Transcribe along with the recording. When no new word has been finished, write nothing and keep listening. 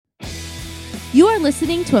You are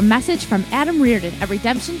listening to a message from Adam Reardon at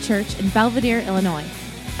Redemption Church in Belvedere, Illinois.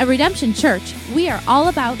 At Redemption Church, we are all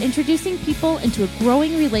about introducing people into a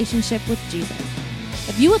growing relationship with Jesus.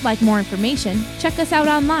 If you would like more information, check us out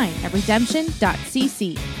online at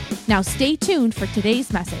redemption.cc. Now stay tuned for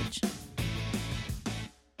today's message.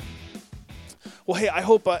 Well, hey, I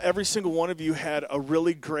hope every single one of you had a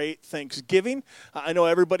really great Thanksgiving. I know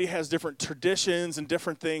everybody has different traditions and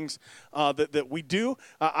different things that we do.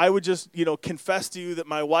 I would just, confess to you that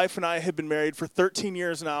my wife and I have been married for 13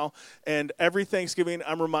 years now, and every Thanksgiving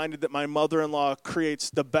I'm reminded that my mother-in-law creates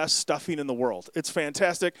the best stuffing in the world. It's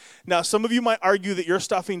fantastic. Now, some of you might argue that your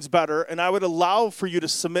stuffing's better, and I would allow for you to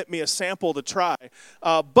submit me a sample to try,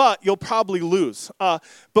 but you'll probably lose.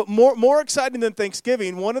 But more exciting than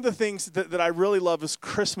Thanksgiving, one of the things that I really love is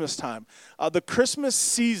Christmas time. The Christmas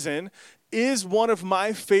season is one of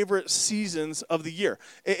my favorite seasons of the year,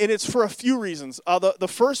 and it's for a few reasons. The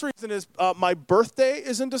first reason is my birthday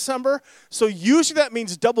is in December, so usually that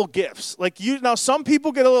means double gifts. Now some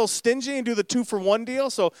people get a little stingy and do the 2-for-1 deal,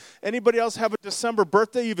 so anybody else have a December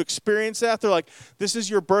birthday, you've experienced that. They're like, this is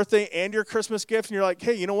your birthday and your Christmas gift, and you're like,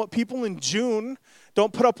 hey, you know what, people in June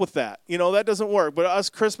don't put up with that. That doesn't work. But us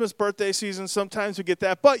Christmas birthday season, sometimes we get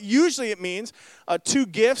that. But usually it means 2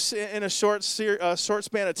 gifts in a short span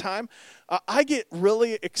of time. I get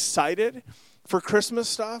really excited for Christmas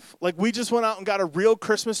stuff. We just went out and got a real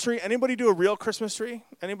Christmas tree. Anybody do a real Christmas tree?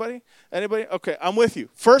 Anybody? Okay, I'm with you.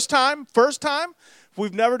 First time.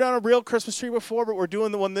 We've never done a real Christmas tree before, but we're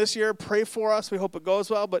doing the one this year. Pray for us. We hope it goes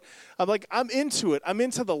well. But I'm into it. I'm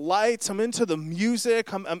into the lights. I'm into the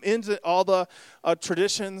music. I'm into all the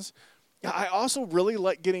traditions. I also really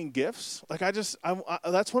like getting gifts.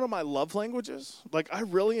 That's one of my love languages. I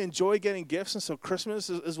really enjoy getting gifts, and so Christmas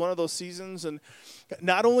is one of those seasons. And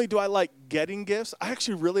not only do I like getting gifts, I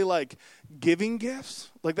actually really like giving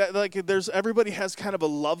gifts. Everybody has kind of a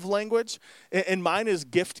love language, and mine is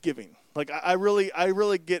gift giving. I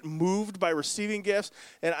really get moved by receiving gifts,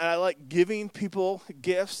 and I like giving people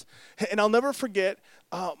gifts. And I'll never forget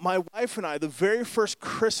my wife and I, the very first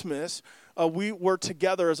Christmas we were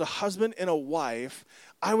together as a husband and a wife.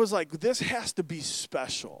 I was like, this has to be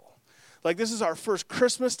special. This is our first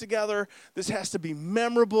Christmas together. This has to be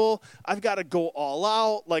memorable. I've got to go all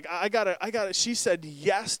out. I gotta. She said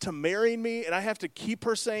yes to marrying me, and I have to keep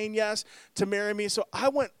her saying yes to marry me. So I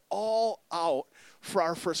went all out for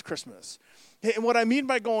our first Christmas. And what I mean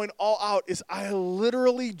by going all out is I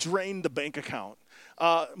literally drained the bank account.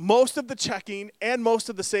 Most of the checking and most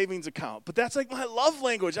of the savings account. But that's my love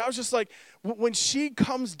language. I was just when she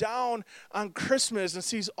comes down on Christmas and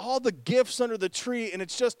sees all the gifts under the tree, and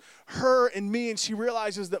it's just her and me, and she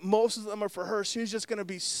realizes that most of them are for her, she's just going to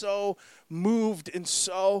be so moved and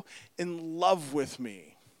so in love with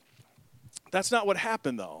me. That's not what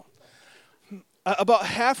happened, though. About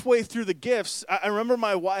halfway through the gifts, I remember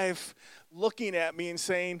my wife looking at me and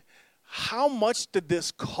saying, how much did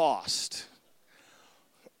this cost?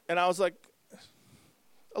 And I was like,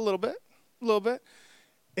 a little bit.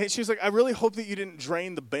 And she was like, I really hope that you didn't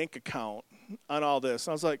drain the bank account on all this.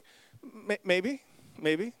 And I was like, maybe.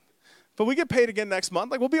 But we get paid again next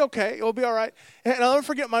month. We'll be okay. It'll be all right. And I'll never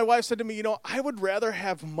forget, my wife said to me, I would rather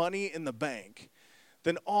have money in the bank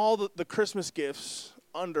than all the Christmas gifts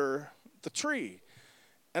under the tree.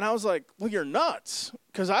 And I was like, well, you're nuts,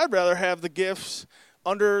 because I'd rather have the gifts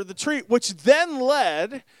under the tree, which then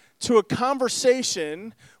led to a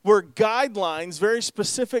conversation where guidelines, very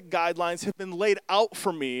specific guidelines, have been laid out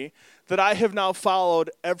for me that I have now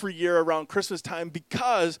followed every year around Christmas time,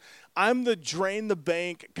 because I'm the drain the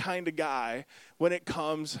bank kind of guy when it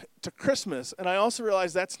comes to Christmas. And I also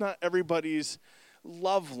realize that's not everybody's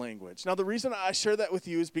love language. Now, the reason I share that with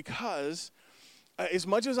you is because as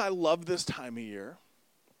much as I love this time of year,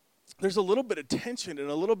 there's a little bit of tension and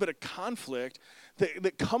a little bit of conflict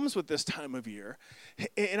that comes with this time of year.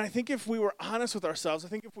 And I think if we were honest with ourselves, I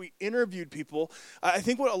think if we interviewed people, I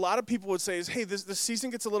think what a lot of people would say is, hey, this season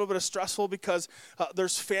gets a little bit stressful because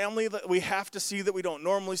there's family that we have to see that we don't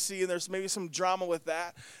normally see, and there's maybe some drama with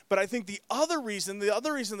that. But I think the other reason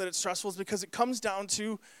that it's stressful is because it comes down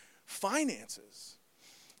to finances.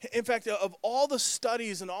 In fact, of all the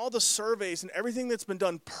studies and all the surveys and everything that's been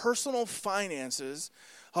done, personal finances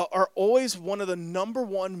are always one of the number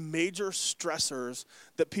one major stressors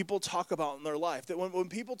that people talk about in their life. That when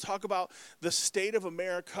people talk about the state of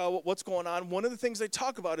America, what's going on, one of the things they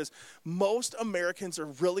talk about is most Americans are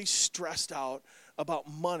really stressed out about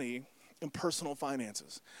money and personal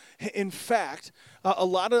finances. In fact, a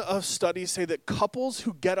lot of studies say that couples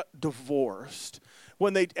who get divorced,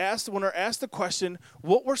 when they're asked the question,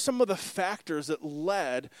 what were some of the factors that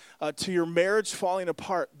led to your marriage falling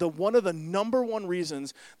apart? One of the number one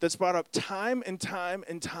reasons that's brought up time and time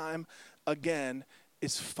and time again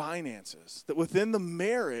is finances. That within the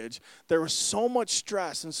marriage, there was so much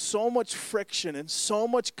stress and so much friction and so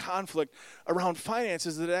much conflict around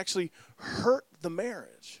finances that it actually hurt the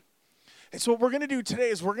marriage. And so what we're going to do today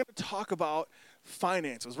is we're going to talk about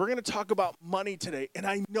finances. We're going to talk about money today. And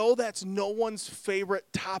I know that's no one's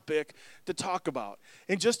favorite topic to talk about.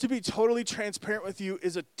 And just to be totally transparent with you,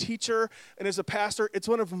 as a teacher and as a pastor, it's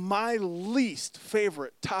one of my least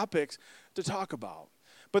favorite topics to talk about.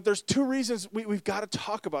 But there's two reasons we've got to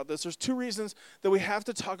talk about this. There's two reasons that we have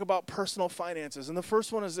to talk about personal finances. And the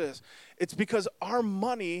first one is this. It's because our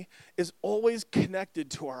money is always connected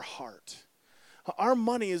to our heart. Our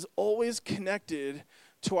money is always connected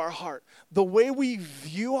to our heart. The way we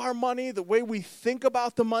view our money, the way we think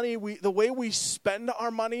about the money, the way we spend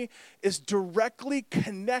our money is directly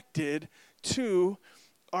connected to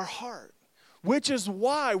our heart. Which is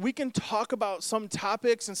why we can talk about some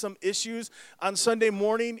topics and some issues on Sunday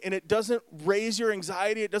morning and it doesn't raise your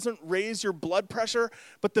anxiety, it doesn't raise your blood pressure.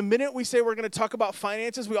 But the minute we say we're going to talk about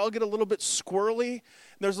finances, we all get a little bit squirrely.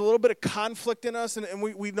 There's a little bit of conflict in us, and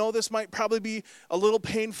we know this might probably be a little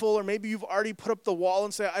painful, or maybe you've already put up the wall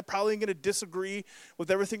and say, I probably am going to disagree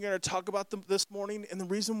with everything you're going to talk about this morning. And the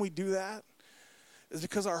reason we do that is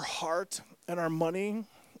because our heart and our money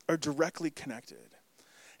are directly connected.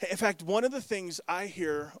 In fact, one of the things I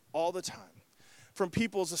hear all the time from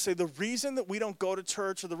people is to say the reason that we don't go to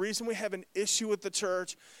church or the reason we have an issue with the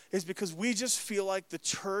church is because we just feel like the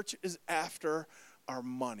church is after our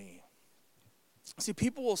money. See,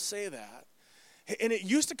 people will say that, and it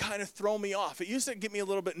used to kind of throw me off. It used to get me a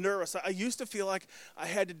little bit nervous. I used to feel like I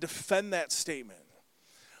had to defend that statement.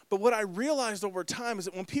 But what I realized over time is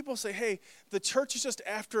that when people say, hey, the church is just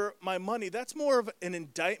after my money, that's more of an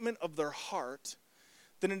indictment of their heart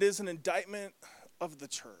than it is an indictment of the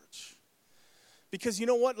church. Because you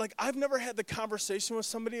know what? Like, I've never had the conversation with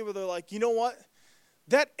somebody where they're like, you know what?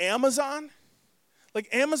 That Amazon, like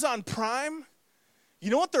Amazon Prime,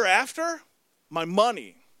 you know what they're after? My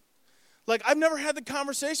money. Like, I've never had the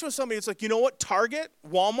conversation with somebody. It's like, you know what? Target,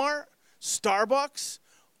 Walmart, Starbucks,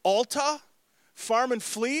 Ulta, Farm and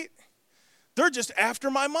Fleet, they're just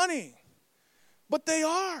after my money. But they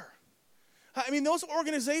are. I mean, those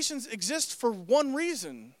organizations exist for one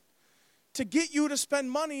reason, to get you to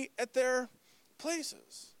spend money at their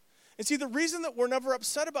places. And see, the reason that we're never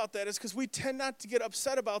upset about that is because we tend not to get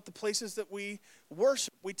upset about the places that we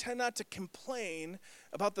worship. We tend not to complain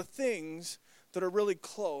about the things that are really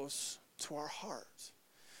close to our heart.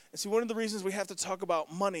 And see, one of the reasons we have to talk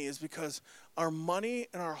about money is because our money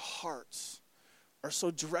and our hearts are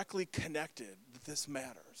so directly connected that this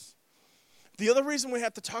matters. The other reason we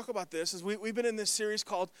have to talk about this is we've been in this series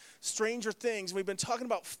called Stranger Things. We've been talking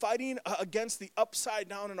about fighting against the upside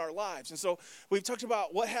down in our lives. And so we've talked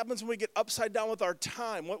about what happens when we get upside down with our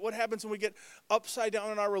time, what happens when we get upside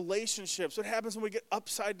down in our relationships, what happens when we get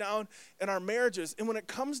upside down in our marriages. And when it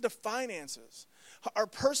comes to finances, our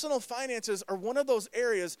personal finances are one of those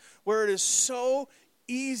areas where it is so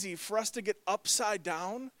easy for us to get upside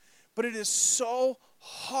down, but it is so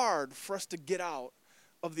hard for us to get out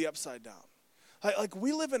of the upside down. Like,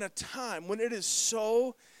 we live in a time when it is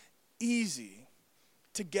so easy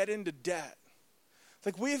to get into debt.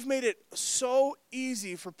 Like, we've made it so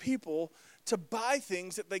easy for people to buy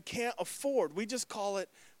things that they can't afford. We just call it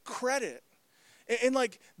credit. And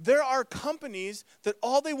like, there are companies that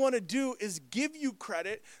all they want to do is give you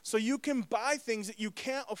credit so you can buy things that you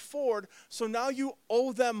can't afford. So now you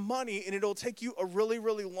owe them money, and it'll take you a really,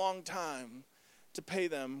 really long time to pay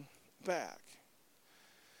them back.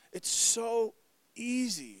 It's so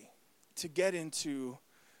easy to get into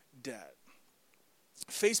debt.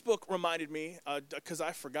 Facebook reminded me, because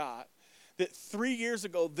I forgot, that 3 years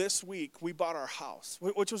ago this week we bought our house,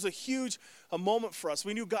 which was a huge moment for us.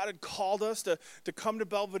 We knew God had called us to come to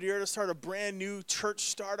Belvedere to start a brand new church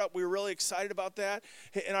startup. We were really excited about that.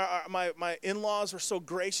 And my in-laws were so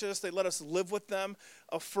gracious. They let us live with them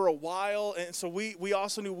for a while. And so we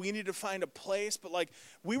also knew we needed to find a place. But like,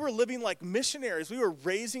 we were living like missionaries. We were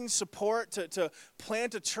raising support to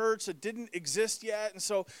plant a church that didn't exist yet. And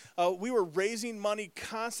so we were raising money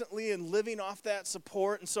constantly and living off that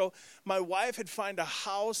support. And so my wife had found a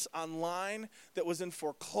house online that was in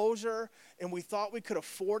foreclosure, and we thought we could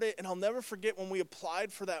afford it. And I'll never forget when we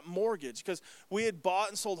applied for that mortgage, because we had bought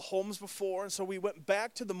and sold homes before. And so we went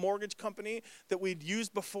back to the mortgage company that we'd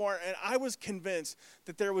used before, and I was convinced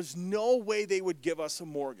that there was no way they would give us a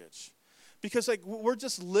mortgage. Because like we're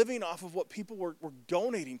just living off of what people were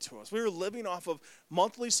donating to us. We were living off of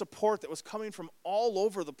monthly support that was coming from all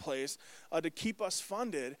over the place to keep us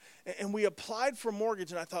funded. And we applied for a mortgage,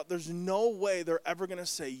 and I thought, there's no way they're ever going to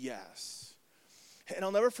say yes. And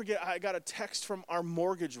I'll never forget, I got a text from our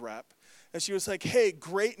mortgage rep, and she was like, hey,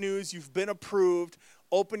 great news, you've been approved.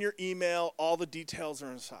 Open your email, all the details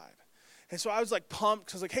are inside. And so I was like pumped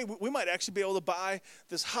because like, hey, we might actually be able to buy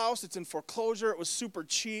this house. It's in foreclosure. It was super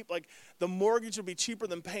cheap. Like the mortgage would be cheaper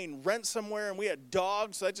than paying rent somewhere. And we had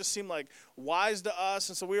dogs, so that just seemed like wise to us.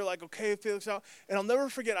 And so we were like, okay, Felix out. And I'll never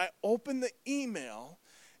forget, I opened the email,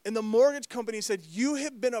 and the mortgage company said, you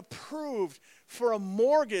have been approved for a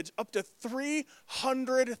mortgage up to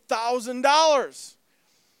 $300,000.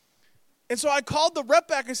 And so I called the rep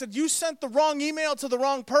back and said, you sent the wrong email to the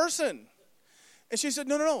wrong person. And she said,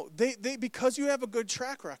 no. They because you have a good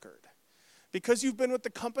track record, because you've been with the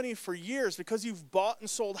company for years, because you've bought and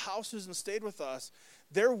sold houses and stayed with us,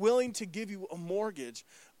 they're willing to give you a mortgage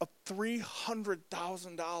of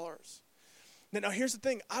 $300,000. Now, here's the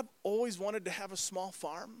thing. I've always wanted to have a small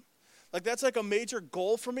farm. Like, that's like a major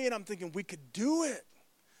goal for me, and I'm thinking we could do it.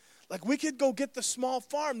 Like, we could go get the small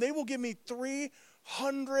farm. They will give me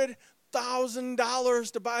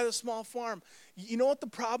 $300,000 to buy the small farm. You know what the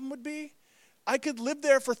problem would be? I could live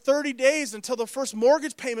there for 30 days until the first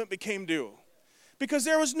mortgage payment became due, because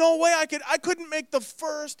there was no way I couldn't make the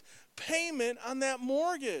first payment on that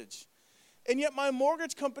mortgage. And yet my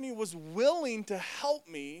mortgage company was willing to help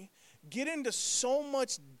me get into so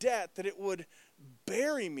much debt that it would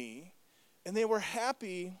bury me, and they were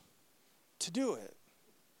happy to do it.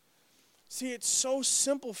 See, it's so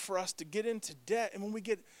simple for us to get into debt, and when we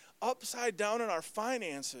get upside down in our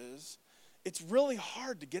finances, it's really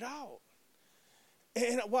hard to get out.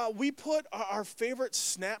 And while we put our favorite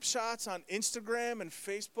snapshots on Instagram and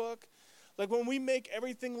Facebook, like when we make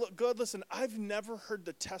everything look good, listen, I've never heard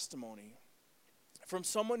the testimony from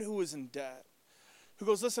someone who is in debt, who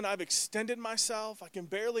goes, listen, I've extended myself. I can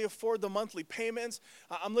barely afford the monthly payments.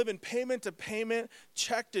 I'm living payment to payment,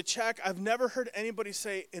 check to check. I've never heard anybody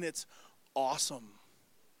say, and it's awesome.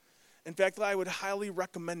 In fact, I would highly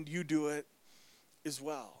recommend you do it as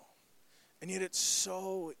well. And yet it's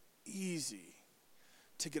so easy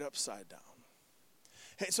to get upside down.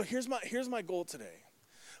 Hey, so here's my goal today.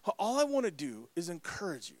 All I want to do is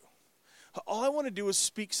encourage you. All I want to do is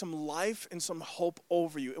speak some life and some hope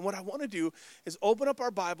over you. And what I want to do is open up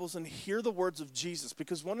our Bibles and hear the words of Jesus,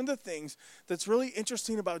 because one of the things that's really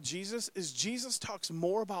interesting about Jesus is Jesus talks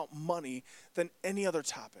more about money than any other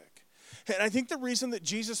topic. And I think the reason that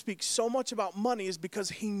Jesus speaks so much about money is because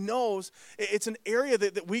he knows it's an area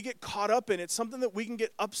that we get caught up in. It's something that we can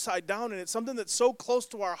get upside down in. It's something that's so close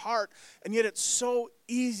to our heart, and yet it's so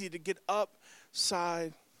easy to get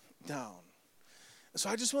upside down. So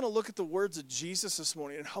I just want to look at the words of Jesus this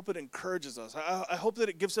morning and hope it encourages us. I hope that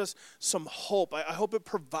it gives us some hope. I hope it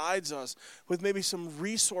provides us with maybe some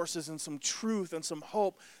resources and some truth and some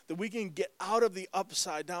hope that we can get out of the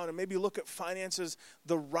upside down and maybe look at finances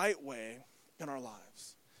the right way in our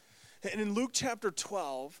lives. And in Luke chapter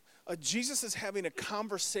 12, Jesus is having a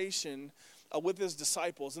conversation with his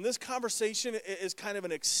disciples. And this conversation is kind of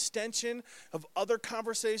an extension of other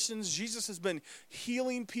conversations. Jesus has been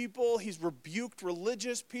healing people. He's rebuked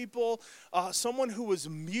religious people. Someone who was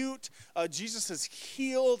mute, Jesus has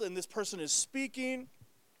healed, and this person is speaking.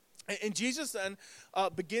 And Jesus then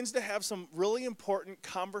begins to have some really important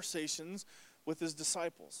conversations with his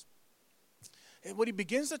disciples. And what he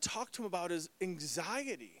begins to talk to them about is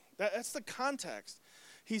anxiety. That's the context.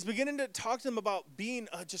 He's beginning to talk to them about being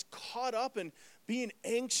just caught up and being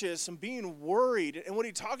anxious and being worried. And what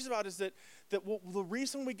he talks about is that the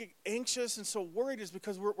reason we get anxious and so worried is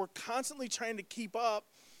because we're constantly trying to keep up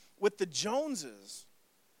with the Joneses.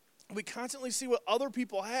 We constantly see what other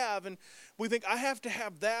people have, and we think, I have to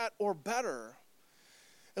have that or better.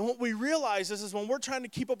 And what we realize is when we're trying to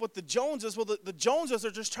keep up with the Joneses, well, the Joneses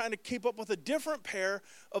are just trying to keep up with a different pair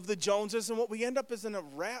of the Joneses, and what we end up is in a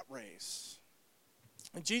rat race.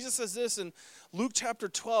 And Jesus says this in Luke chapter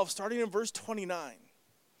 12, starting in verse 29.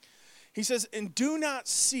 He says, and do not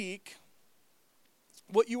seek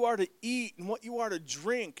what you are to eat and what you are to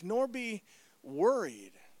drink, nor be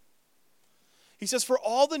worried. He says, for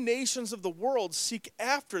all the nations of the world seek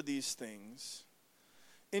after these things,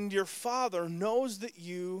 and your Father knows that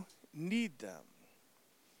you need them.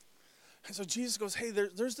 And so Jesus goes, hey,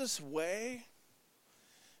 there's this way.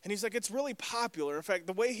 And he's like, it's really popular. In fact,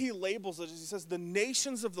 the way he labels it is he says, the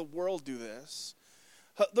nations of the world do this.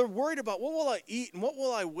 They're worried about what will I eat and what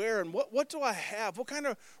will I wear and what do I have? What kind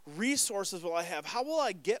of resources will I have? How will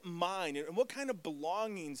I get mine? And what kind of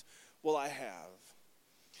belongings will I have?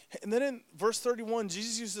 And then in verse 31,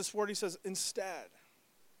 Jesus uses this word. He says, instead.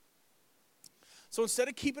 So instead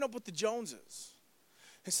of keeping up with the Joneses,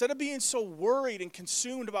 instead of being so worried and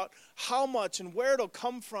consumed about how much and where it'll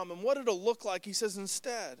come from and what it'll look like, he says,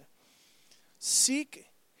 instead, seek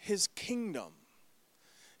his kingdom.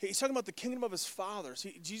 He's talking about the kingdom of his Father.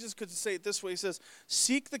 See, Jesus could say it this way. He says,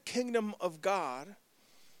 seek the kingdom of God,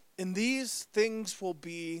 and these things will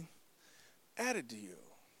be added to you.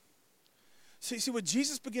 See, what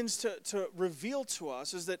Jesus begins to reveal to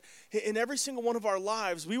us is that in every single one of our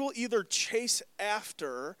lives, we will either chase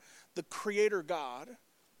after the Creator God,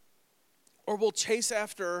 or we'll chase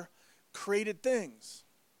after created things.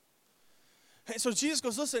 And so Jesus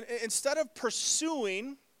goes, listen, instead of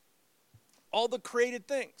pursuing all the created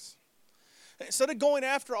things, instead of going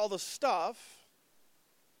after all the stuff,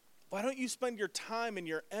 why don't you spend your time and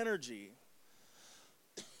your energy?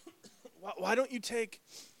 Why don't you take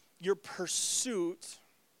your pursuit,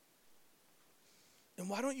 and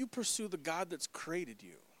why don't you pursue the God that's created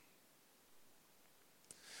you?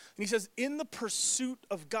 And he says, in the pursuit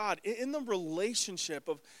of God, in the relationship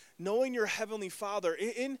of knowing your Heavenly Father,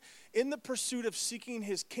 in the pursuit of seeking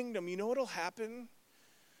his kingdom, you know what'll happen?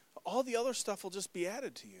 All the other stuff will just be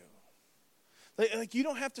added to you. Like you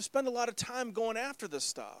don't have to spend a lot of time going after this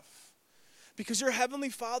stuff. Because your Heavenly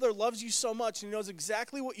Father loves you so much and he knows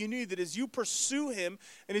exactly what you need, that as you pursue him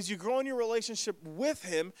and as you grow in your relationship with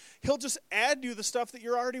him, he'll just add you the stuff that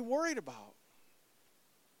you're already worried about.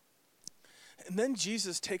 And then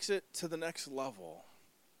Jesus takes it to the next level.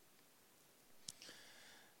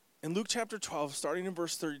 In Luke chapter 12, starting in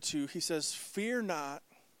verse 32, he says, fear not,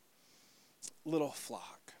 little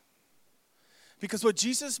flock. Because what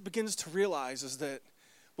Jesus begins to realize is that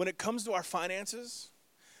when it comes to our finances,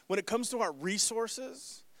 when it comes to our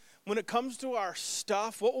resources, when it comes to our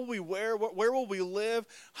stuff, what will we wear, where will we live,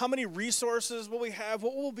 how many resources will we have,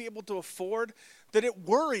 what will we be able to afford, that it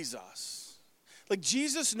worries us. Like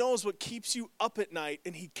Jesus knows what keeps you up at night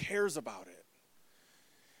and he cares about it.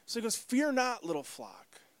 So he goes, fear not, little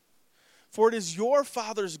flock, for it is your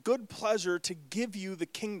Father's good pleasure to give you the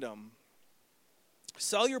kingdom.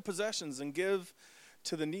 Sell your possessions and give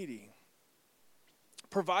to the needy.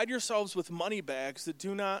 Provide yourselves with money bags that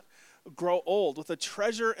do not grow old, with a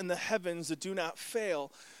treasure in the heavens that do not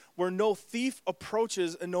fail, where no thief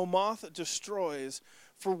approaches and no moth destroys.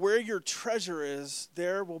 For where your treasure is,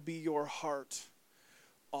 there will be your heart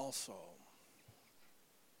also.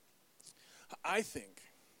 I think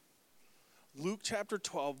Luke chapter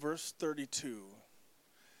 12, verse 32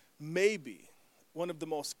 may be one of the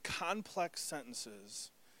most complex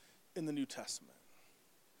sentences in the New Testament.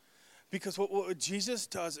 Because what Jesus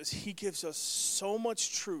does is he gives us so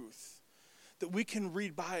much truth that we can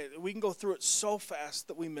read by it, that we can go through it so fast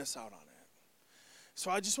that we miss out on it.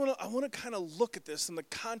 So I want to kind of look at this in the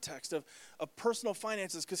context of personal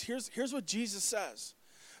finances, because here's what Jesus says.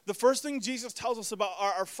 The first thing Jesus tells us about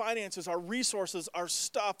our finances, our resources, our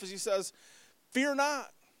stuff, is he says, fear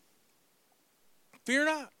not. Fear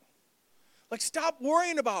not. Like, stop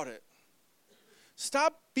worrying about it.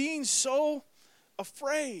 Stop being so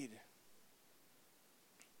afraid.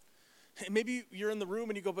 And maybe you're in the room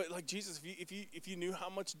and you go, but like Jesus, if you knew how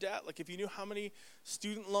much debt, like if you knew how many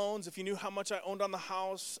student loans, if you knew how much I owned on the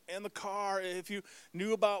house and the car, if you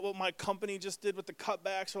knew about what my company just did with the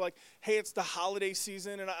cutbacks, or like, hey, it's the holiday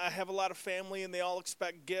season and I have a lot of family and they all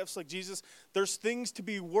expect gifts. Like Jesus, there's things to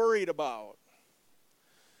be worried about.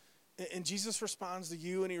 And Jesus responds to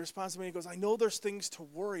you, and he responds to me and he goes, I know there's things to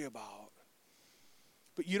worry about,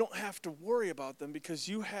 but you don't have to worry about them because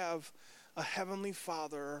you have a Heavenly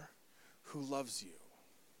Father who loves you.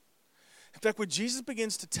 In fact, what Jesus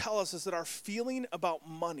begins to tell us is that our feeling about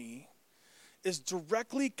money is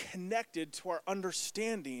directly connected to our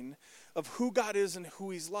understanding of who God is and who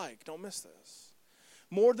he's like. Don't miss this.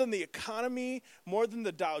 More than the economy, more than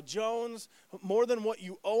the Dow Jones, more than what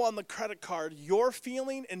you owe on the credit card, your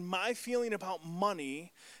feeling and my feeling about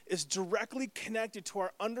money is directly connected to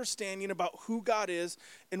our understanding about who God is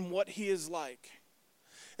and what he is like.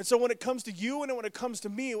 And so when it comes to you and when it comes to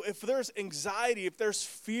me, if there's anxiety, if there's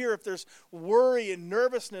fear, if there's worry and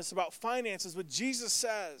nervousness about finances, what Jesus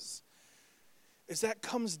says is that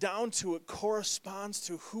comes down to, it corresponds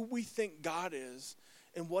to who we think God is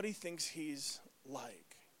and what he thinks he's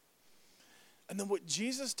like. And then what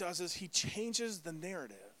Jesus does is he changes the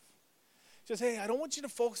narrative. He says, hey, I don't want you to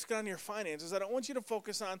focus on your finances. I don't want you to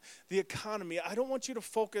focus on the economy. I don't want you to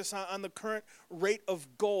focus on the current rate of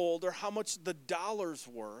gold or how much the dollar's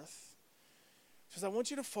worth. He says, I want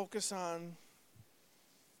you to focus on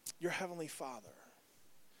your Heavenly Father.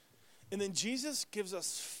 And then Jesus gives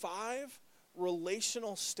us 5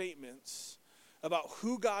 relational statements about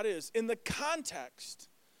who God is in the context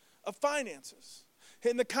of finances.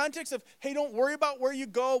 In the context of, hey, don't worry about where you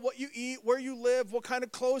go, what you eat, where you live, what kind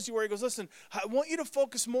of clothes you wear. He goes, listen, I want you to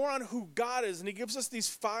focus more on who God is. And he gives us these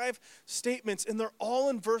 5 statements, and they're all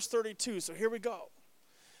in verse 32. So here we go.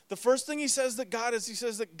 The first thing he says that God is, he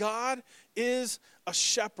says that God is a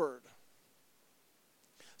shepherd.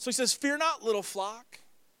 So he says, fear not, little flock.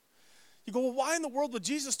 You go, well, why in the world would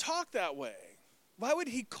Jesus talk that way? Why would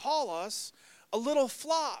he call us a little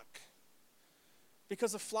flock?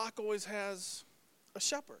 Because a flock always has a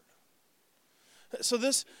shepherd. So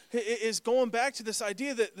this is going back to this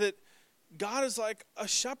idea that God is like a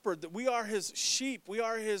shepherd, that we are his sheep, we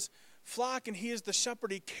are his flock, and he is the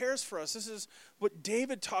shepherd. He cares for us. This is what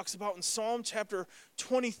David talks about in Psalm chapter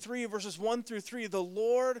 23, verses 1 through 3. The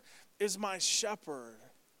Lord is my shepherd.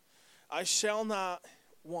 I shall not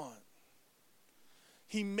want.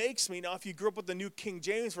 He makes me. Now, if you grew up with the New King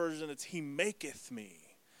James Version, it's he maketh me.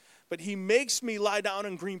 But he makes me lie down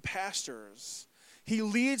in green pastures. He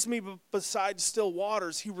leads me beside still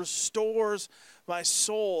waters. He restores my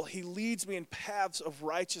soul. He leads me in paths of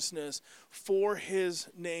righteousness for his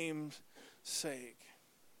name's sake.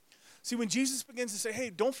 See, when Jesus begins to say, hey,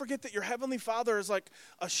 don't forget that your heavenly Father is like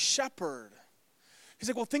a shepherd. He's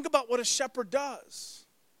like, well, think about what a shepherd does.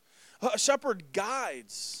 A shepherd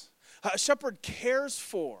guides. A shepherd cares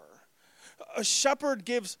for. A shepherd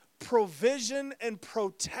gives provision and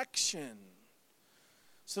protection.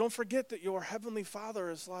 So don't forget that your heavenly Father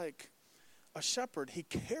is like a shepherd. He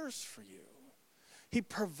cares for you. He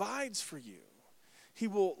provides for you. He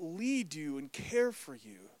will lead you and care for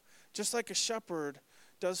you, just like a shepherd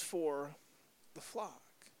does for the flock.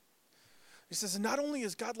 He says, not only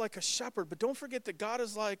is God like a shepherd, but don't forget that God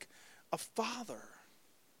is like a father.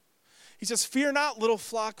 He says, fear not, little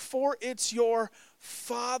flock, for it's your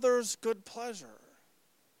Father's good pleasure.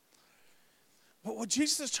 But what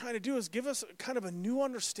Jesus is trying to do is give us kind of a new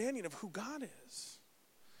understanding of who God is.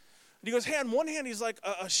 And he goes, hey, on one hand, he's like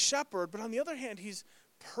a shepherd, but on the other hand, he's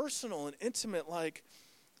personal and intimate like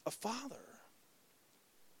a father.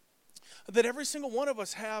 That every single one of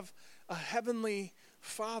us have a heavenly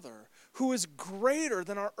Father who is greater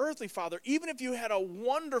than our earthly father. Even if you had a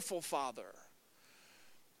wonderful father,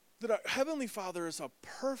 that our heavenly Father is a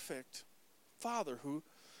perfect Father who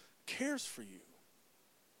cares for you,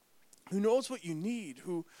 who knows what you need,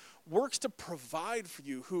 who works to provide for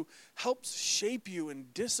you, who helps shape you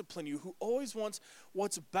and discipline you, who always wants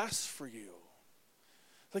what's best for you.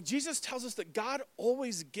 Like Jesus tells us that God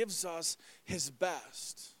always gives us his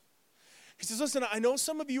best. He says, listen, I know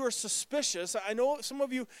some of you are suspicious. I know some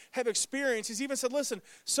of you have experience. He's even said, listen,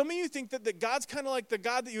 some of you think that God's kind of like the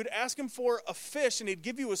God that you would ask him for a fish and he'd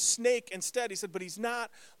give you a snake instead. He said, but he's not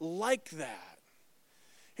like that.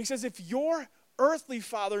 He says, if your earthly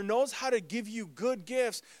Father knows how to give you good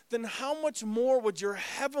gifts, then how much more would your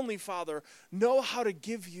heavenly Father know how to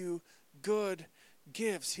give you good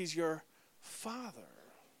gifts? He's your Father.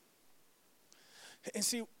 And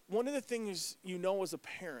see, one of the things you know as a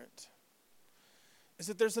parent is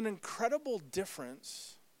that there's an incredible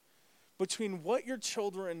difference between what your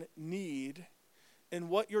children need and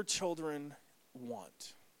what your children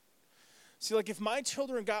want. See, like if my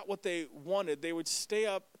children got what they wanted, they would stay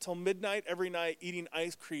up till midnight every night eating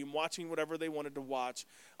ice cream, watching whatever they wanted to watch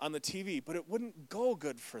on the TV, but it wouldn't go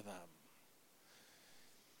good for them.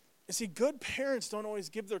 You see, good parents don't always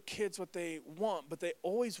give their kids what they want, but they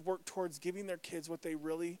always work towards giving their kids what they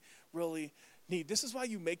really, really need. This is why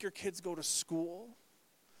you make your kids go to school.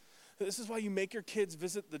 This is why you make your kids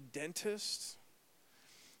visit the dentist.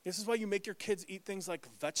 This is why you make your kids eat things like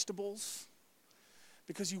vegetables.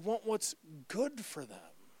 Because you want what's good for them.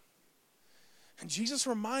 And Jesus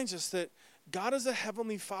reminds us that God is a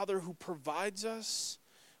heavenly Father who provides us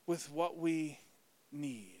with what we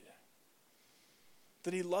need.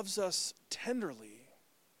 That he loves us tenderly.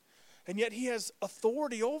 And yet he has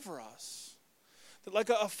authority over us. That like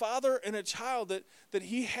a father and a child, that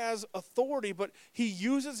he has authority, but he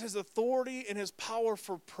uses his authority and his power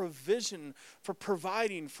for provision, for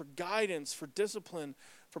providing, for guidance, for discipline,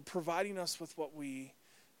 for providing us with what we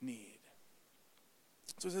need.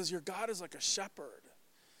 So it says, your God is like a shepherd.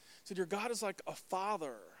 He said, your God is like a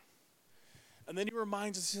father. And then he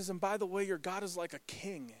reminds us, he says, and by the way, your God is like a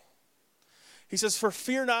king. He says, for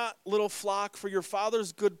fear not, little flock, for your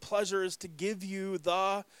Father's good pleasure is to give you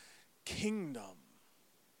the kingdom.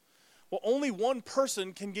 Well, only one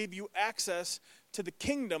person can give you access to the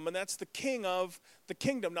kingdom, and that's the king of the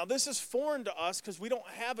kingdom. Now, this is foreign to us because we don't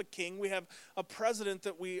have a king. We have a president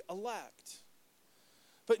that we elect.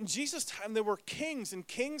 But in Jesus' time, there were kings, and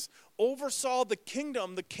kings oversaw the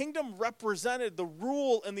kingdom. The kingdom represented the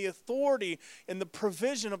rule and the authority and the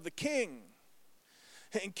provision of the king.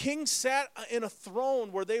 And kings sat in a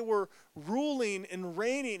throne where they were ruling and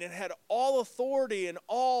reigning and had all authority and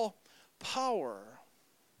all power.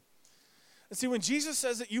 And see, when Jesus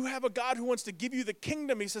says that you have a God who wants to give you the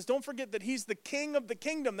kingdom, he says, don't forget that he's the king of the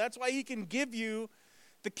kingdom. That's why he can give you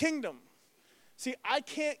the kingdom. See, I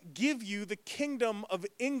can't give you the kingdom of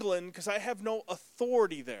England because I have no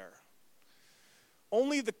authority there.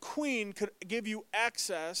 Only the queen could give you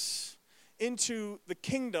access into the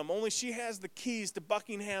kingdom. Only she has the keys to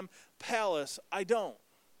Buckingham Palace. I don't.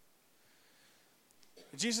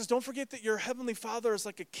 Jesus, don't forget that your heavenly Father is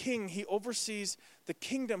like a king. He oversees the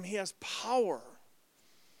kingdom. He has power.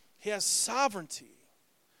 He has sovereignty.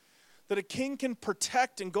 That a king can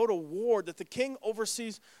protect and go to war. That the king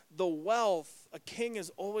oversees the wealth. A king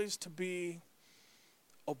is always to be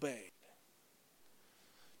obeyed.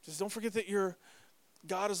 Just don't forget that your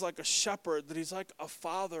God is like a shepherd, that he's like a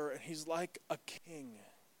father, and he's like a king.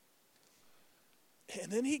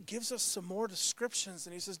 And then he gives us some more descriptions,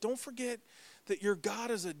 and he says, don't forget that your God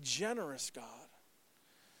is a generous God.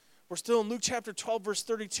 We're still in Luke chapter 12, verse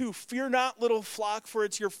 32. Fear not, little flock, for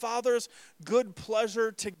it's your Father's good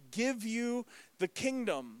pleasure to give you the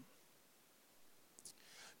kingdom.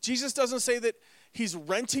 Jesus doesn't say that he's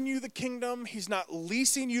renting you the kingdom. He's not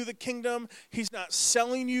leasing you the kingdom. He's not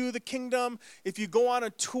selling you the kingdom. If you go on a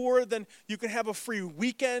tour, then you can have a free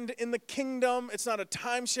weekend in the kingdom. It's not a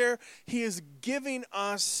timeshare. He is giving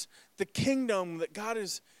us the kingdom, that God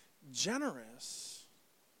is generous.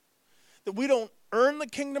 That we don't earn the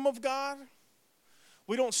kingdom of God.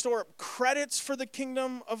 We don't store up credits for the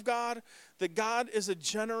kingdom of God. That God is a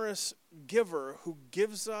generous giver who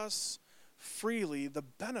gives us freely the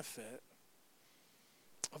benefit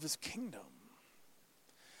of his kingdom.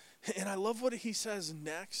 And I love what he says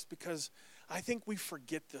next, because I think we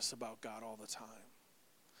forget this about God all the time.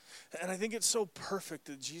 And I think it's so perfect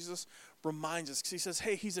that Jesus reminds us, because he says,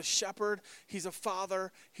 hey, he's a shepherd, he's a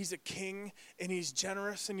father, he's a king, and he's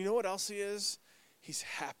generous. And you know what else he is? He's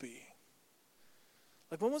happy.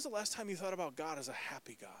 Like, when was the last time you thought about God as a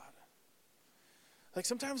happy God? Like,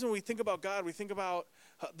 sometimes when we think about God, we think about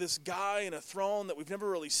this guy in a throne that we've never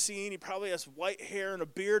really seen. He probably has white hair and a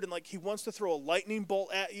beard, and like he wants to throw a lightning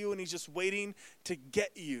bolt at you, and he's just waiting to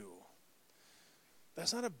get you.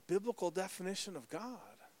 That's not a biblical definition of God.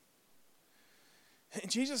 And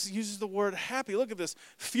Jesus uses the word happy. Look at this.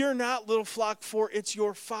 Fear not, little flock, for it's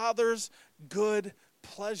your Father's good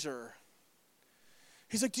pleasure.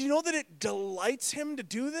 He's like, do you know that it delights him to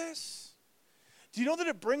do this? Do you know that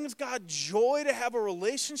it brings God joy to have a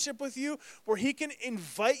relationship with you, where he can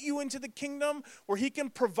invite you into the kingdom, where he can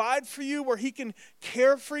provide for you, where he can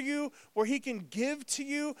care for you, where he can give to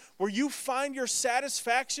you, where you find your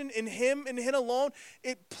satisfaction in him and him alone?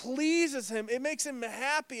 It pleases him. It makes him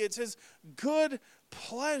happy. It's his good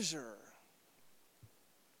pleasure.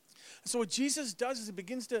 So what Jesus does is he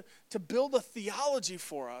begins to build a theology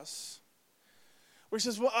for us, where he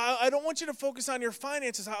says, well, I don't want you to focus on your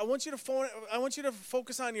finances. I want you to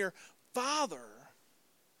focus on your Father.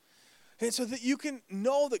 And so that you can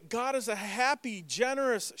know that God is a happy,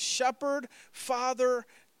 generous shepherd, father,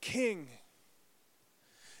 king.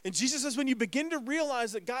 And Jesus says, when you begin to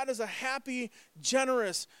realize that God is a happy,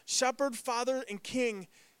 generous shepherd, father, and king,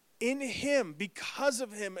 in him, because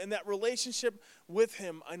of him, and that relationship with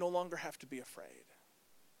him, I no longer have to be afraid.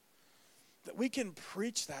 That we can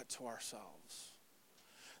preach that to ourselves.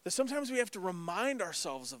 That sometimes we have to remind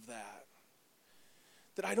ourselves of that.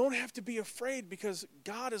 That I don't have to be afraid, because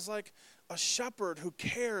God is like a shepherd who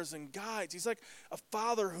cares and guides. He's like a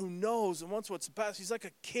father who knows and wants what's best. He's like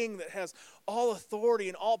a king that has all authority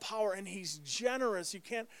and all power, and he's generous. You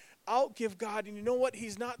can't outgive God. And you know what?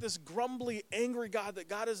 He's not this grumbly, angry God. That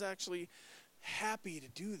God is actually happy to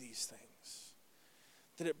do these things.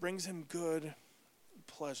 That it brings him good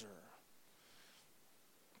pleasure.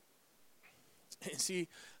 And see,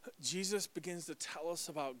 Jesus begins to tell us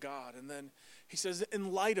about God. And then he says,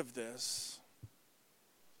 in light of this,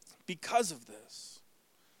 because of this,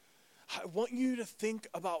 I want you to think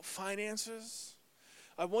about finances.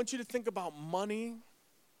 I want you to think about money.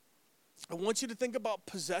 I want you to think about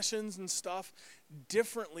possessions and stuff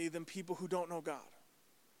differently than people who don't know God.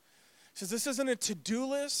 He says, this isn't a to-do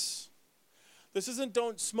list. This isn't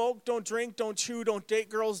don't smoke, don't drink, don't chew, don't date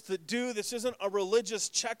girls that do. This isn't a religious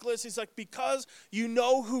checklist. He's like, because you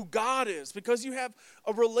know who God is, because you have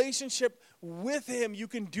a relationship with him, you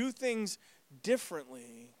can do things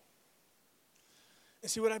differently. And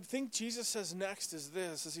see, what I think Jesus says next is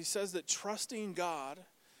this, is he says that trusting God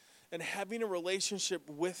and having a relationship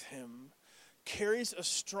with him carries a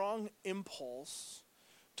strong impulse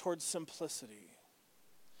towards simplicity.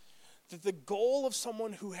 That the goal of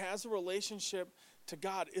someone who has a relationship to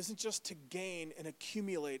God isn't just to gain and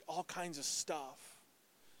accumulate all kinds of stuff.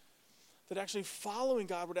 That actually following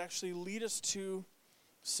God would actually lead us to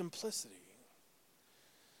simplicity.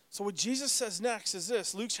 So what Jesus says next is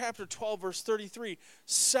this, Luke chapter 12, verse 33,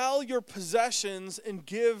 sell your possessions and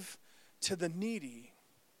give to the needy.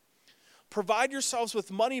 Provide yourselves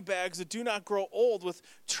with money bags that do not grow old, with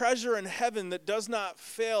treasure in heaven that does not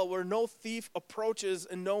fail, where no thief approaches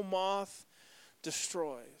and no moth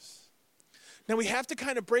destroys. Now we have to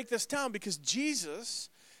kind of break this down because Jesus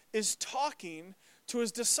is talking to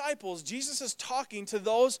his disciples. Jesus is talking to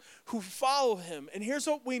those who follow him. And here's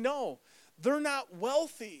what we know. They're not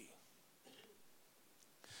wealthy.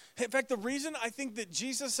 In fact, the reason I think that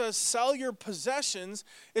Jesus says sell your possessions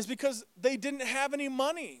is because they didn't have any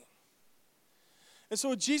money. And so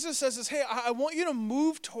what Jesus says is, hey, I want you to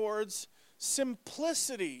move towards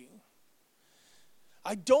simplicity.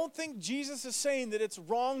 I don't think Jesus is saying that it's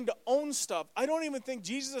wrong to own stuff. I don't even think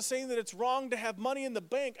Jesus is saying that it's wrong to have money in the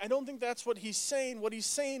bank. I don't think that's what he's saying. What he's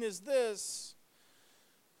saying is this: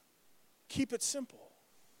 keep it simple.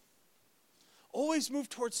 Always move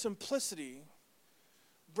towards simplicity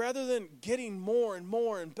rather than getting more and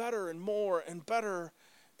more and better and more and better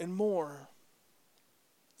and more.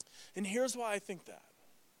 And here's why I think that.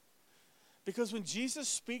 Because when Jesus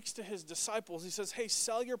speaks to his disciples, he says, hey,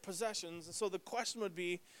 sell your possessions. And so the question would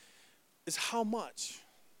be, is how much?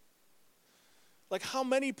 Like, how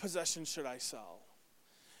many possessions should I sell?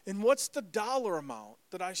 And what's the dollar amount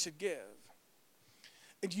that I should give?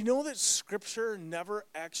 And you know that Scripture never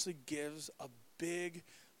actually gives a big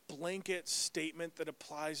blanket statement that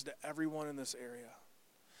applies to everyone in this area.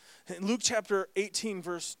 In Luke chapter 18,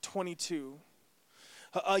 verse 22,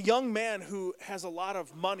 a young man who has a lot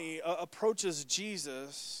of money approaches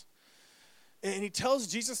Jesus, and he tells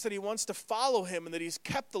Jesus that he wants to follow him and that he's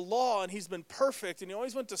kept the law and he's been perfect and he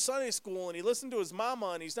always went to Sunday school and he listened to his mama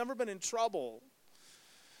and he's never been in trouble.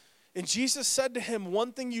 And Jesus said to him,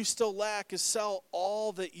 one thing you still lack is sell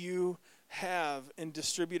all that you have and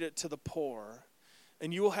distribute it to the poor,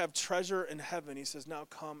 and you will have treasure in heaven. He says, now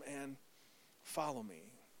come and follow me.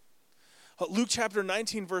 Luke chapter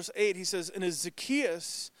 19, verse 8, he says, and as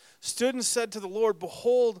Zacchaeus stood and said to the Lord,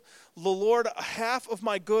 behold, the Lord, half of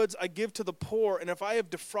my goods I give to the poor, and if I have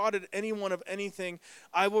defrauded anyone of anything,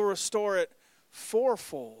 I will restore it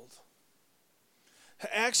fourfold.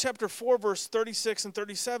 Acts chapter 4, verse 36 and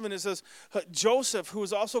 37, it says, Joseph, who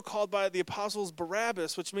was also called by the apostles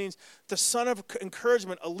Barabbas, which means the son of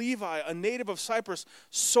encouragement, a Levi, a native of Cyprus,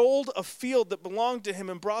 sold a field that belonged to him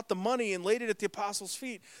and brought the money and laid it at the apostles'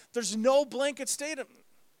 feet. There's no blanket statement.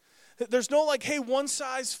 There's no like, hey, one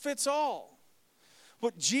size fits all.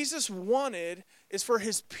 What Jesus wanted is for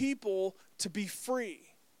his people to be free.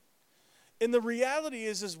 And the reality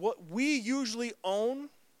is what we usually own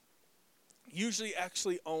usually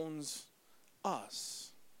actually owns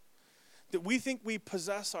us. That we think we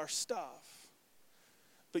possess our stuff,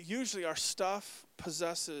 but usually our stuff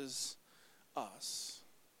possesses us.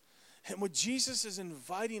 And what Jesus is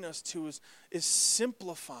inviting us to is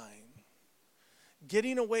simplifying,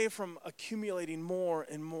 getting away from accumulating more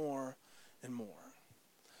and more and more.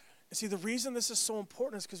 And see, the reason this is so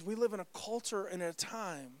important is because we live in a culture and a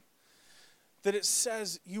time that it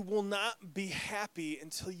says you will not be happy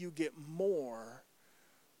until you get more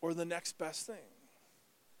or the next best thing.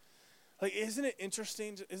 Like, isn't it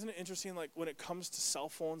interesting, like, when it comes to cell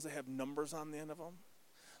phones, they have numbers on the end of them?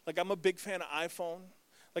 Like, I'm a big fan of iPhone.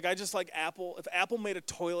 Like, I just like Apple. If Apple made a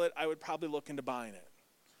toilet, I would probably look into buying it.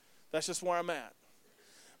 That's just where I'm at.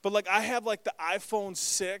 But, like, I have, like, the iPhone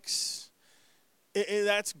 6.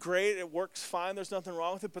 That's great. It works fine. There's nothing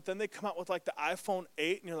wrong with it. But then they come out with, like, the iPhone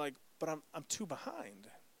 8, and you're like, but I'm 2 behind.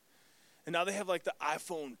 And now they have like the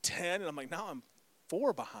iPhone 10, and I'm like, now I'm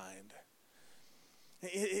 4 behind.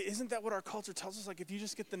 Isn't that what our culture tells us? Like, if you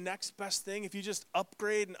just get the next best thing, if you just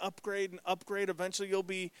upgrade and upgrade and upgrade, eventually you'll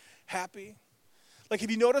be happy. Like, have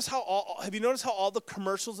you noticed how all the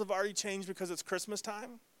commercials have already changed because it's Christmas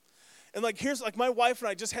time? And like, here's like, my wife and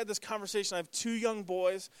I just had this conversation. I have 2 young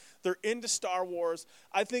boys. They're into Star Wars.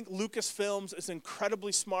 I think Lucasfilms is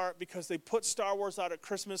incredibly smart because they put Star Wars out at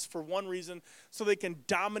Christmas for one reason, so they can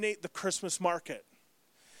dominate the Christmas market.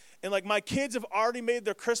 And like, my kids have already made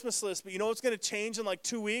their Christmas list, but you know what's going to change in like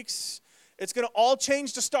 2 weeks? It's going to all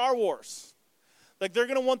change to Star Wars. Like, they're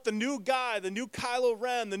going to want the new guy, the new Kylo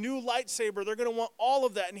Ren, the new lightsaber. They're going to want all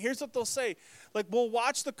of that. And here's what they'll say. Like, we'll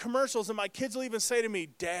watch the commercials, and my kids will even say to me,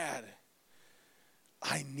 Dad,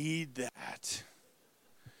 I need that.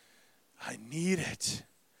 I need it.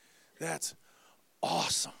 That's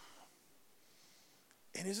awesome.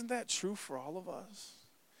 And isn't that true for all of us?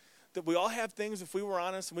 That we all have things, if we were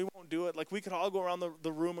honest and we won't do it, like we could all go around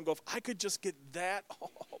the room and go, if I could just get that,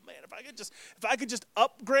 oh man, if I could just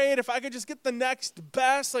upgrade, if I could just get the next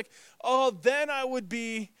best, like, oh, then I would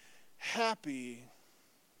be happy.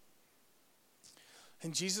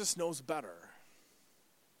 And Jesus knows better.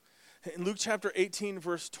 In Luke chapter 18,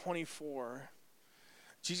 verse 24,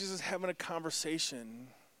 Jesus is having a conversation.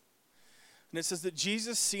 And it says that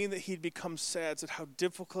Jesus, seeing that he'd become sad, said how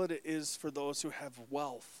difficult it is for those who have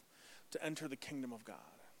wealth to enter the kingdom of God.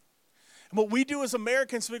 And what we do as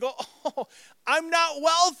Americans, we go, oh, I'm not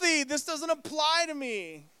wealthy. This doesn't apply to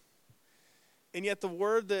me. And yet the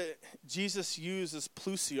word that Jesus used is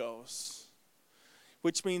plusios,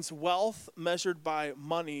 which means wealth measured by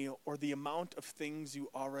money or the amount of things you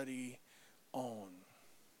already own.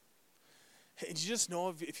 And you just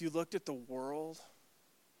know if you looked at the world,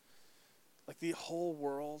 like the whole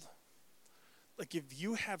world, like if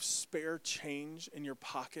you have spare change in your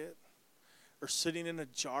pocket or sitting in a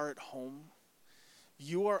jar at home,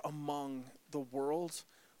 you are among the world's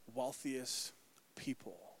wealthiest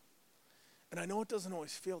people. And I know it doesn't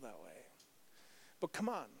always feel that way, but come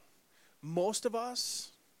on. Most of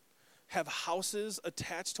us have houses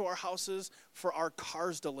attached to our houses for our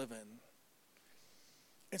cars to live in.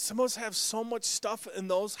 And some of us have so much stuff in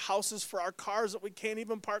those houses for our cars that we can't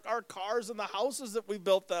even park our cars in the houses that we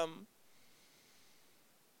built them.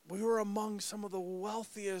 We were among some of the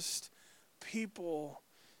wealthiest people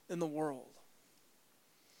in the world.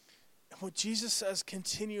 And what Jesus says,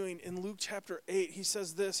 continuing in Luke chapter 8, he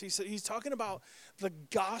says this. He's talking about the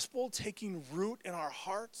gospel taking root in our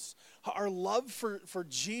hearts, our love for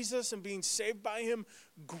Jesus and being saved by him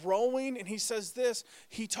growing. And he says this.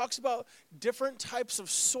 He talks about different types of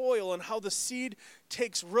soil and how the seed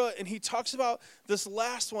takes root. And he talks about this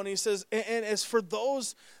last one. He says, and as for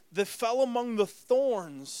those that fell among the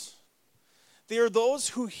thorns, they are those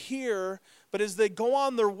who hear, but as they go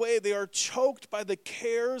on their way, they are choked by the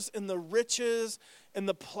cares and the riches and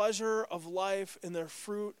the pleasure of life, and their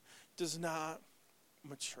fruit does not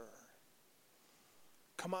mature.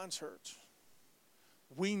 Come on, church.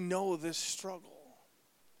 We know this struggle.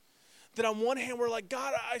 That on one hand, we're like,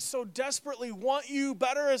 God, I so desperately want you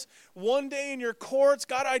better as one day in your courts.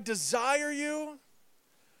 God, I desire you.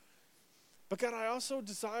 But God, I also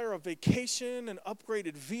desire a vacation, an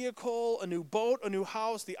upgraded vehicle, a new boat, a new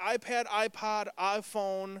house, the iPad, iPod,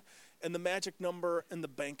 iPhone, and the magic number in the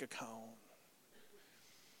bank account.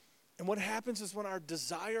 And what happens is when our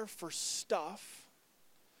desire for stuff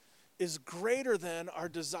is greater than our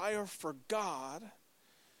desire for God,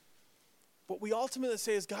 what we ultimately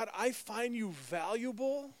say is, God, I find you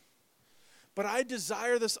valuable, but I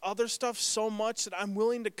desire this other stuff so much that I'm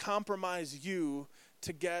willing to compromise you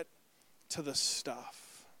to get to the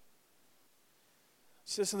stuff.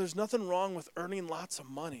 Listen, there's nothing wrong with earning lots of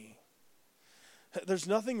money. There's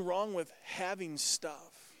nothing wrong with having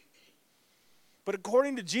stuff. But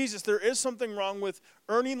according to Jesus, there is something wrong with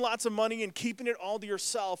earning lots of money and keeping it all to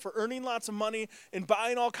yourself, or earning lots of money and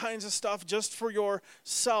buying all kinds of stuff just for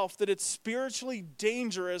yourself, that it's spiritually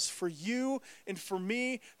dangerous for you and for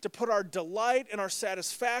me to put our delight and our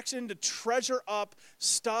satisfaction to treasure up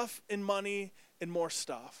stuff and money and more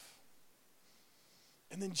stuff.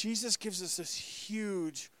 And then Jesus gives us this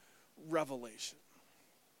huge revelation.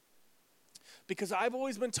 Because I've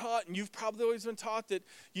always been taught, and you've probably always been taught, that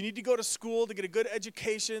you need to go to school to get a good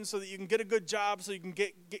education so that you can get a good job, so you can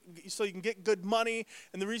get good money.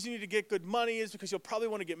 And the reason you need to get good money is because you'll probably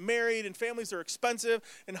want to get married, and families are expensive,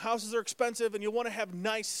 and houses are expensive, and you'll want to have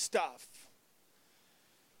nice stuff.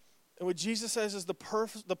 And what Jesus says is the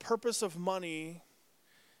purpose of money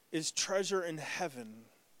is treasure in heaven,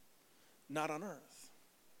 not on earth.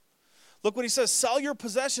 Look what he says, sell your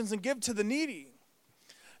possessions and give to the needy,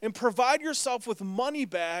 and provide yourself with money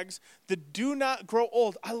bags that do not grow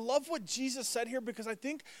old. I love what Jesus said here, because I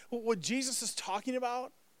think what Jesus is talking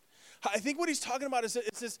about, I think what he's talking about is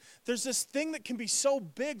this, there's this thing that can be so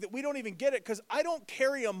big that we don't even get it, because I don't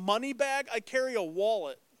carry a money bag, I carry a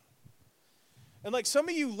wallet. And like some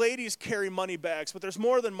of you ladies carry money bags, but there's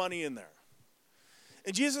more than money in there.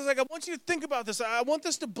 And Jesus is like, I want you to think about this. I want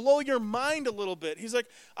this to blow your mind a little bit. He's like,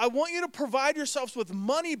 I want you to provide yourselves with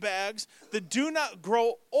money bags that do not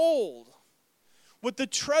grow old, with the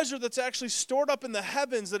treasure that's actually stored up in the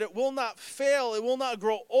heavens, that it will not fail, it will not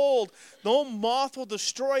grow old. No moth will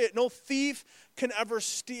destroy it. No thief can ever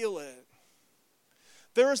steal it.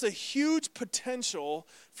 There is a huge potential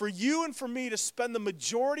for you and for me to spend the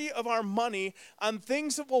majority of our money on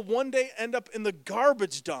things that will one day end up in the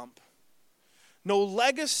garbage dump, No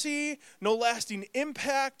legacy, no lasting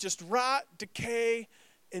impact, just rot, decay,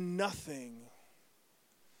 and nothing.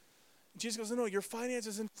 Jesus goes, no, your finance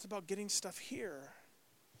isn't just about getting stuff here.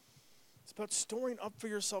 It's about storing up for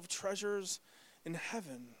yourself treasures in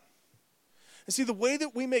heaven. And see, the way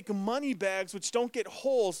that we make money bags which don't get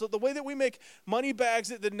holes, the way that we make money bags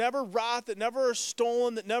that never rot, that never are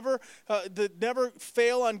stolen, that never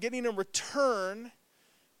fail on getting a return,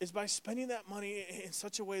 is by spending that money in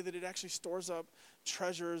such a way that it actually stores up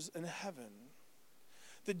treasures in heaven.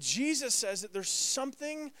 That Jesus says that there's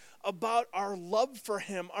something about our love for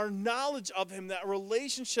him, our knowledge of him, that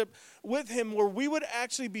relationship with him, where we would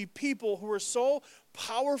actually be people who are so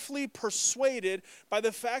powerfully persuaded by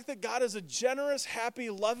the fact that God is a generous,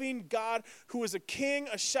 happy, loving God who is a king,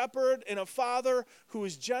 a shepherd, and a father who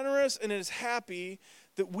is generous and is happy,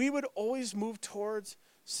 that we would always move towards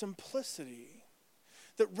simplicity.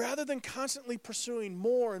 That rather than constantly pursuing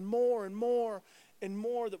more and more and more and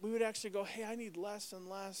more, that we would actually go, hey, I need less and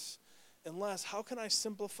less and less. How can I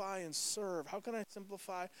simplify and serve? How can I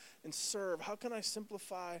simplify and serve? How can I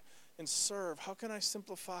simplify and serve? How can I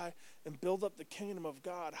simplify and build up the kingdom of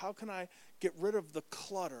God? How can I get rid of the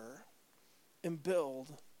clutter and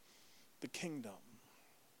build the kingdom?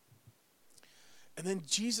 And then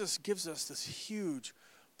Jesus gives us this huge,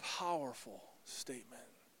 powerful statement.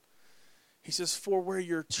 He says, for where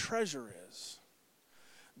your treasure is,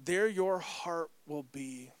 there your heart will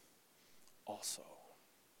be also.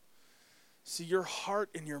 See, your heart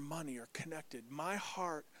and your money are connected. My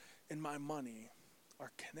heart and my money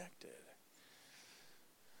are connected.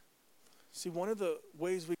 See, one of the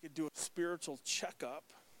ways we could do a spiritual checkup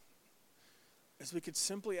is we could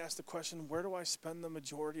simply ask the question, where do I spend the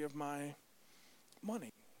majority of my money?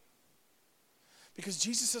 Because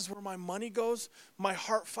Jesus says, where my money goes, my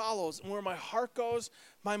heart follows. And where my heart goes,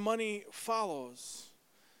 my money follows.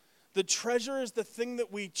 The treasure is the thing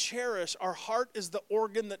that we cherish. Our heart is the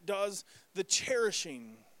organ that does the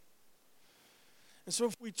cherishing. And so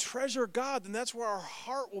if we treasure God, then that's where our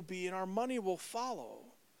heart will be and our money will follow.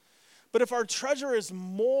 But if our treasure is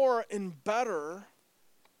more and better,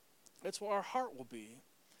 that's where our heart will be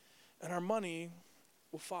and our money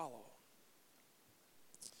will follow.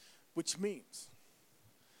 Which means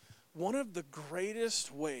one of the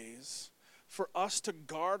greatest ways for us to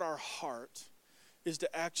guard our heart is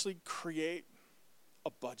to actually create a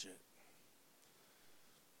budget.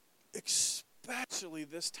 Especially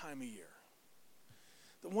this time of year.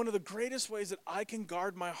 That one of the greatest ways that I can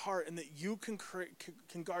guard my heart and that you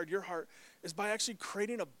can guard your heart is by actually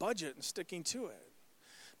creating a budget and sticking to it.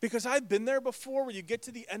 Because I've been there before where you get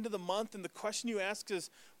to the end of the month and the question you ask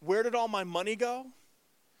is, where did all my money go?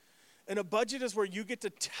 And a budget is where you get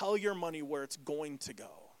to tell your money where it's going to go.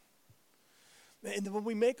 And when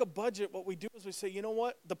we make a budget, what we do is we say, you know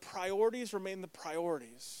what? The priorities remain the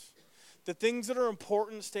priorities. The things that are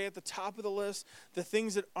important stay at the top of the list. The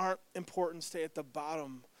things that aren't important stay at the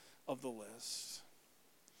bottom of the list.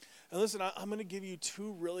 And listen, I'm going to give you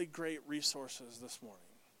two really great resources this morning.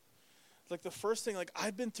 Like the first thing, like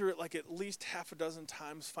I've been through it like at least half a dozen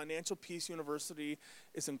times. Financial Peace University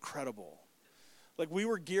is incredible. Like we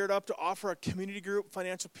were geared up to offer a community group,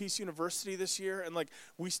 Financial Peace University this year, and like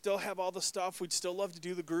we still have all the stuff. We'd still love to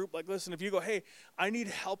do the group. Like listen, if you go, hey, I need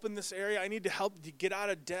help in this area. I need to help to get out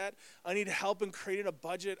of debt. I need help in creating a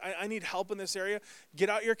budget. I need help in this area. Get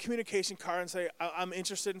out your communication card and say, I'm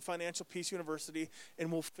interested in Financial Peace University,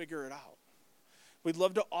 and we'll figure it out. We'd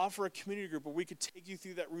love to offer a community group where we could take you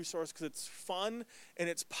through that resource because it's fun and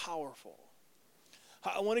it's powerful.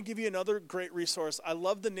 I want to give you another great resource. I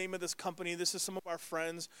love the name of this company. This is some of our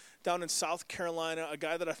friends down in South Carolina, a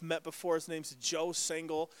guy that I've met before. His name's Joe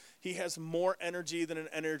Sengel. He has more energy than an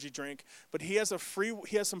energy drink, but he has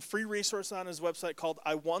some free resource on his website called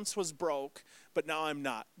I Once Was Broke, But Now I'm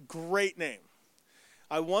Not. Great name.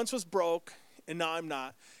 I once was broke, and now I'm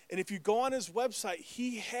not. And if you go on his website,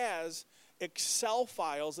 he has Excel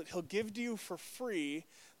files that he'll give to you for free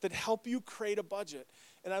that help you create a budget.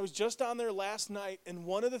 And I was just on there last night, and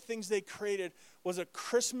one of the things they created was a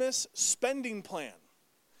Christmas spending plan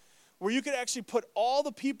where you could actually put all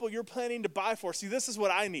the people you're planning to buy for. See, this is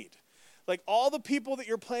what I need. Like all the people that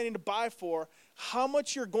you're planning to buy for, how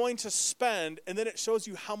much you're going to spend, and then it shows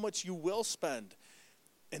you how much you will spend.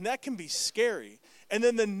 And that can be scary. And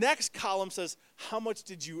then the next column says, how much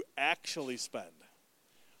did you actually spend?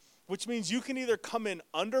 Which means you can either come in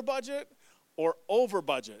under budget or over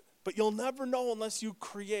budget. But you'll never know unless you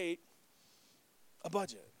create a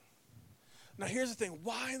budget. Now here's the thing.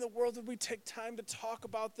 Why in the world did we take time to talk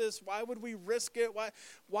about this? Why would we risk it?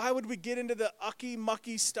 Why would we get into the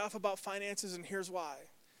ucky-mucky stuff about finances? And here's why.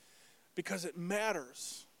 Because it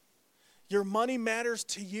matters. Your money matters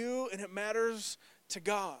to you, and it matters to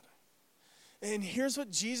God. And here's what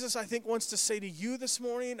Jesus, I think, wants to say to you this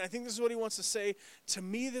morning. I think this is what he wants to say to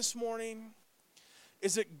me this morning,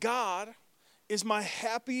 is that God is my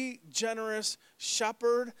happy, generous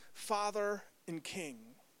shepherd, father, and king.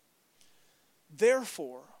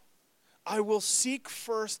 Therefore, I will seek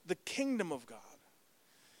first the kingdom of God,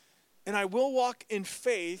 and I will walk in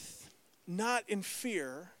faith, not in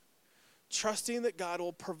fear, trusting that God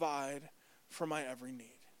will provide for my every need.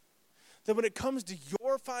 That when it comes to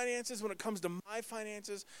your finances, when it comes to my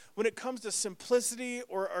finances, when it comes to simplicity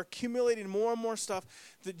or accumulating more and more stuff,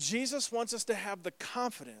 that Jesus wants us to have the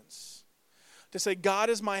confidence to say, God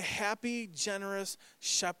is my happy, generous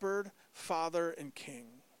shepherd, father, and king.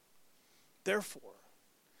 Therefore,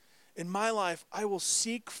 in my life, I will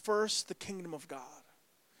seek first the kingdom of God.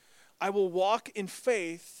 I will walk in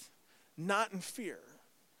faith, not in fear,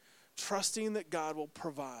 trusting that God will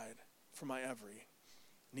provide for my every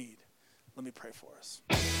need. Let me pray for us.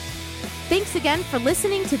 Thanks again for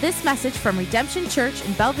listening to this message from Redemption Church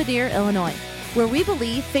in Belvidere, Illinois, where we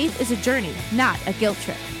believe faith is a journey, not a guilt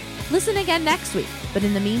trip. Listen again next week, but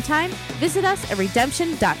in the meantime, visit us at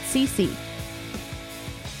redemption.cc.